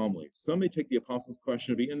 5 homilies. Some may take the apostle's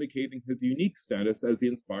question to be indicating his unique status as the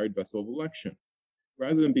inspired vessel of election.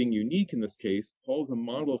 Rather than being unique in this case, Paul is a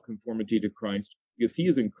model of conformity to Christ because he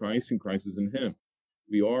is in Christ and Christ is in him.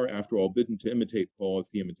 We are, after all, bidden to imitate Paul as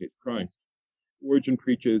he imitates Christ. Origen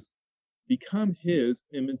preaches, become his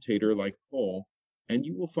imitator like Paul, and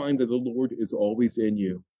you will find that the Lord is always in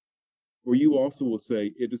you. For you also will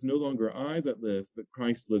say, it is no longer I that live, but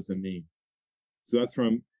Christ lives in me. So that's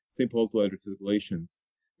from St. Paul's letter to the Galatians.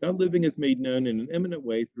 That living is made known in an eminent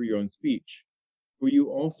way through your own speech. For you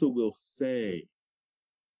also will say.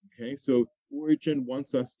 Okay, so Origen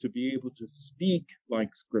wants us to be able to speak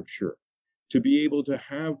like Scripture, to be able to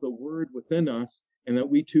have the Word within us, and that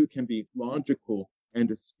we too can be logical and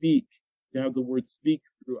to speak, to have the Word speak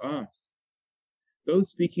through us. Those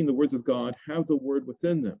speaking the words of God have the Word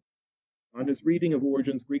within them. On his reading of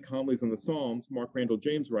Origen's Greek homilies on the Psalms, Mark Randall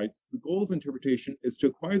James writes, the goal of interpretation is to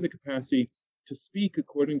acquire the capacity to speak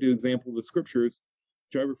according to the example of the Scriptures,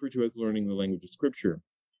 which I refer to as learning the language of Scripture.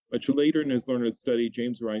 Much later in his learned study,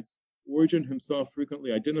 James writes, Origen himself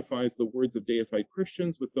frequently identifies the words of deified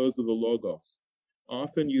Christians with those of the Logos,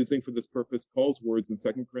 often using for this purpose Paul's words in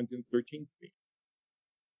 2 Corinthians 13:3.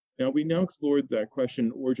 Now, we now explored that question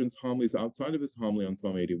in Origen's homilies outside of his homily on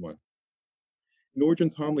Psalm 81. In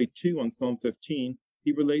Origen's homily 2 on Psalm 15,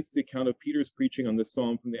 he relates the account of Peter's preaching on this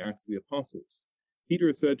psalm from the Acts of the Apostles. Peter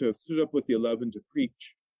is said to have stood up with the 11 to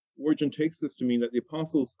preach. Origen takes this to mean that the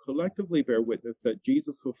apostles collectively bear witness that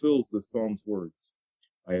Jesus fulfills this psalm's words.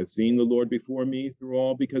 I have seen the Lord before me through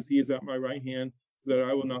all, because he is at my right hand, so that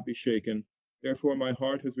I will not be shaken. Therefore my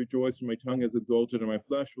heart has rejoiced and my tongue has exulted, and my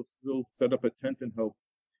flesh will still set up a tent in hope,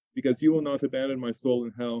 because you will not abandon my soul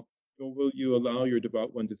in hell, nor will you allow your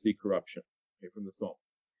devout one to see corruption. Okay, from the psalm.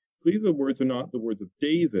 Clearly the words are not the words of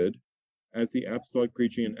David, as the apostolic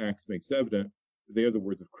preaching in Acts makes evident, but they are the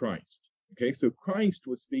words of Christ. Okay, so Christ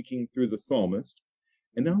was speaking through the psalmist,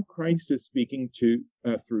 and now Christ is speaking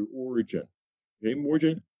through Origen. Okay,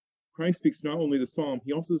 Origen, Christ speaks not only the psalm,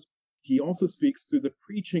 he also speaks through the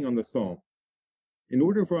preaching on the psalm. In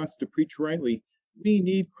order for us to preach rightly, we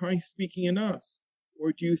need Christ speaking in us.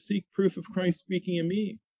 Or do you seek proof of Christ speaking in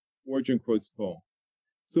me? Origen quotes Paul.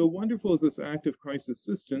 So wonderful is this act of Christ's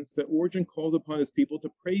assistance that Origen calls upon his people to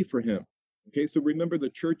pray for him. Okay, so remember the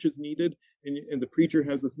church is needed, and the preacher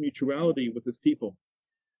has this mutuality with his people.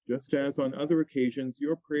 Just as on other occasions,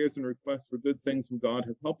 your prayers and requests for good things from God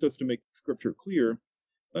have helped us to make Scripture clear,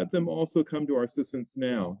 let them also come to our assistance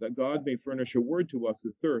now, that God may furnish a word to us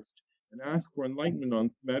who thirst, and ask for enlightenment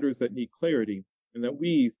on matters that need clarity, and that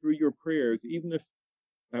we, through your prayers, even if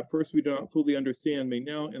at first we do not fully understand, may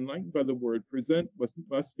now, enlightened by the word, present what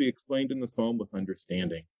must be explained in the psalm with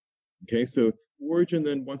understanding. Okay, so Origen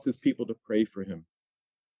then wants his people to pray for him.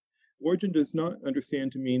 Origen does not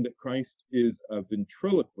understand to mean that Christ is a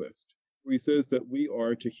ventriloquist, where he says that we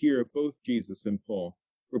are to hear both Jesus and Paul,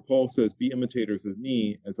 where Paul says, be imitators of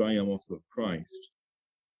me as I am also of Christ.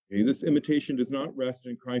 Okay, this imitation does not rest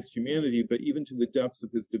in Christ's humanity, but even to the depths of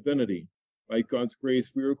his divinity. By God's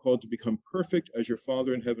grace, we are called to become perfect as your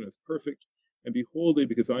Father in heaven is perfect, and be holy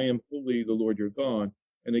because I am holy, the Lord your God,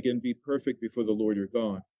 and again be perfect before the Lord your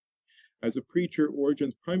God. As a preacher,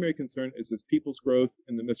 Origen's primary concern is his people's growth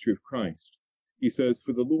in the mystery of Christ. He says,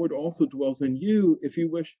 for the Lord also dwells in you, if you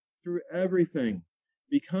wish, through everything.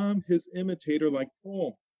 Become his imitator like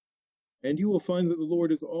Paul, and you will find that the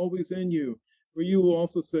Lord is always in you, For you will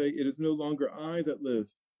also say, it is no longer I that live,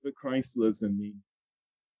 but Christ lives in me.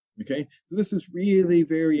 Okay, so this is really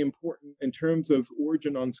very important in terms of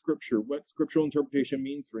Origen on Scripture, what scriptural interpretation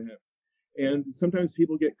means for him. And sometimes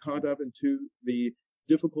people get caught up into the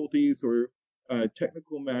difficulties or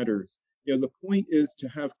technical matters. The point is to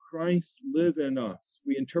have Christ live in us.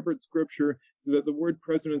 We interpret Scripture so that the word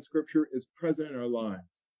present in Scripture is present in our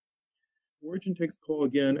lives. Origen takes Paul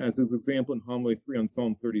again as his example in Homily 3 on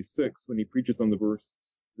Psalm 36 when he preaches on the verse,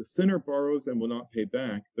 "The sinner borrows and will not pay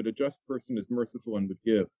back, but a just person is merciful and would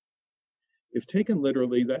give." If taken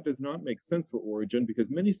literally, that does not make sense for Origen because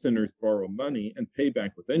many sinners borrow money and pay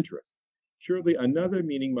back with interest. Surely another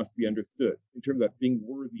meaning must be understood in terms of that being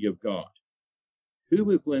worthy of God. Who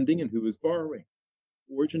is lending and who is borrowing?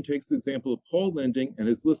 Origen takes the example of Paul lending and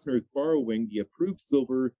his listeners borrowing the approved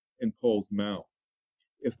silver in Paul's mouth.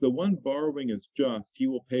 If the one borrowing is just, he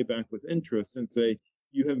will pay back with interest and say,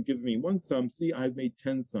 "You have given me one sum, see, I have made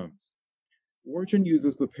 10 sums." Origen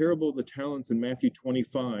uses the parable of the talents in Matthew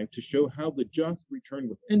 25 to show how the just return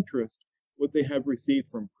with interest what they have received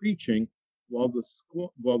from preaching, while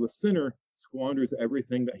the sinner squanders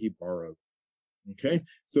everything that he borrowed. Okay,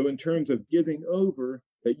 so in terms of giving over,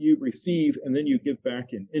 that you receive and then you give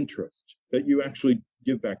back in interest, that you actually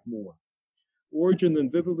give back more. Origen then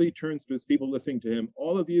vividly turns to his people listening to him.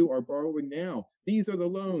 All of you are borrowing now. These are the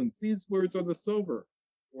loans. These words are the silver.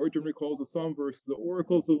 Origen recalls the psalm verse, "The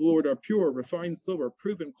oracles of the Lord are pure, refined silver,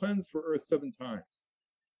 proven, cleansed for earth 7 times.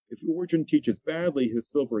 If Origen teaches badly, his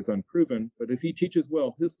silver is unproven, but if he teaches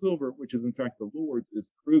well, his silver, which is in fact the Lord's, is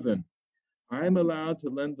proven. I am allowed to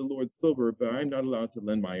lend the Lord's silver, but I am not allowed to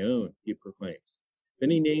lend my own," he proclaims.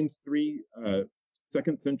 Then he names 3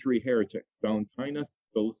 second century heretics, Valentinus,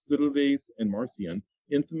 Basilides, and Marcion,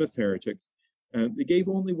 infamous heretics. They gave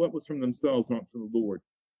only what was from themselves, not from the Lord.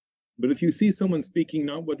 But if you see someone speaking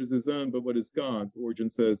not what is his own, but what is God's, Origen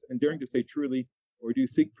says, and daring to say truly, or do you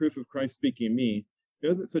seek proof of Christ speaking in me,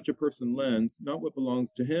 know that such a person lends not what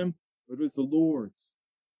belongs to him, but is the Lord's.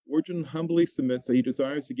 Origen humbly submits that he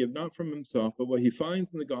desires to give not from himself, but what he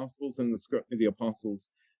finds in the Gospels and the Apostles,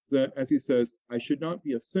 so that, as he says, I should not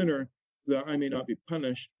be a sinner, so that I may not be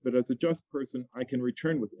punished, but as a just person, I can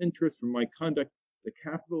return with interest from my conduct the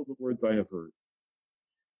capital of the words I have heard.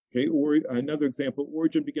 Okay, or another example,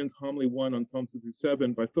 Origen begins Homily 1 on Psalm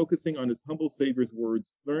 67 by focusing on his humble Savior's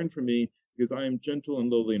words, "Learn from me, because I am gentle and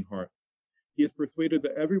lowly in heart." He is persuaded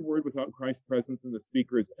that every word without Christ's presence in the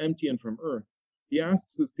speaker is empty and from earth. He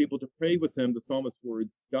asks his people to pray with him the psalmist's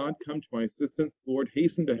words, "God, come to my assistance. Lord,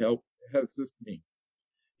 hasten to help, assist me."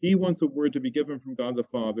 He wants a word to be given from God the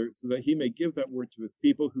Father so that he may give that word to his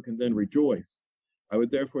people who can then rejoice. I would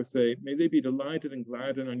therefore say, may they be delighted and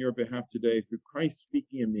gladdened on your behalf today through Christ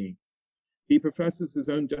speaking in me. He professes his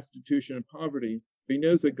own destitution and poverty, but he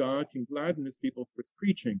knows that God can gladden his people through his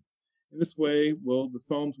preaching. In this way will the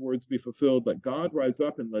Psalm's words be fulfilled, "Let God rise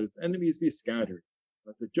up and let his enemies be scattered.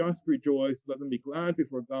 Let the just rejoice, let them be glad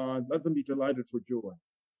before God, let them be delighted for joy."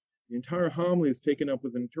 The entire homily is taken up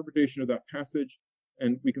with an interpretation of that passage,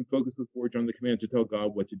 and we can focus with Origen on the command to tell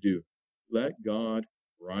God what to do. Let God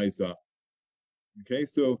rise up. Okay,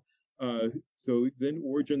 so then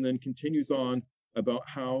Origen then continues on about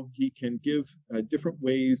how he can give different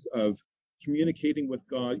ways of communicating with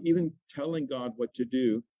God, even telling God what to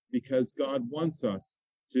do, because God wants us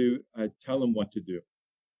to tell him what to do.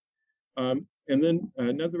 And then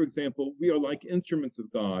another example, we are like instruments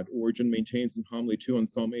of God, Origen maintains in Homily 2 on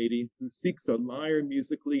Psalm 80, who seeks a lyre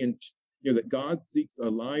musically, and that God seeks a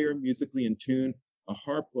lyre musically in tune, a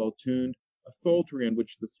harp well tuned, a psaltery on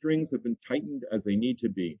which the strings have been tightened as they need to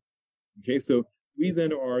be. Okay, so we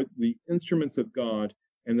then are the instruments of God,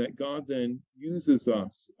 and that God then uses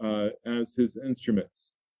us as his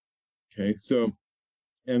instruments. Okay, so,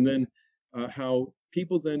 and then how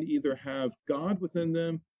people then either have God within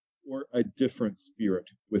them or a different spirit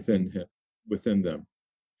within them.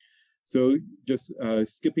 So just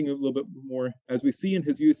skipping a little bit more, as we see in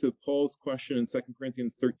his use of Paul's question in 2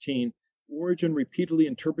 Corinthians 13, Origen repeatedly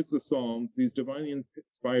interprets the Psalms, these divinely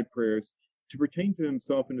inspired prayers, to pertain to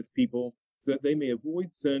himself and his people, so that they may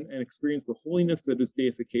avoid sin and experience the holiness that is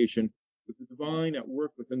deification, with the divine at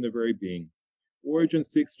work within their very being. Origen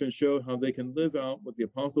seeks to show how they can live out what the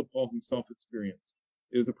Apostle Paul himself experienced.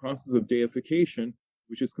 It is a process of deification,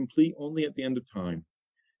 which is complete only at the end of time.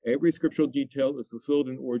 Every scriptural detail is fulfilled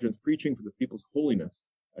in Origen's preaching for the people's holiness,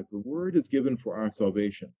 as the word is given for our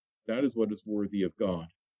salvation. That is what is worthy of God.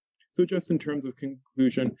 So just in terms of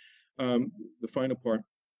conclusion, the final part,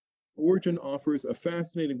 Origen offers a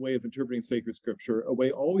fascinating way of interpreting sacred scripture, a way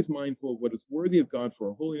always mindful of what is worthy of God for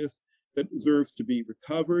our holiness, that deserves to be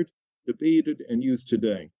recovered debated, and used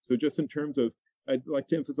today. So just in terms of, I'd like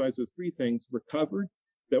to emphasize those three things: recovered,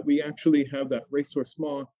 that we actually have that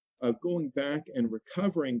ressourcement of going back and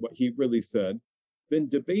recovering what he really said, then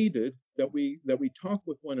debated, that we talk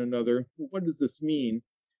with one another, well, what does this mean?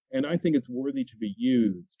 And I think it's worthy to be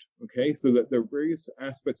used. Okay, so that there are various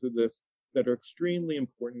aspects of this that are extremely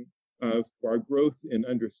important for our growth in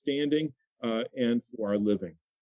understanding and for our living.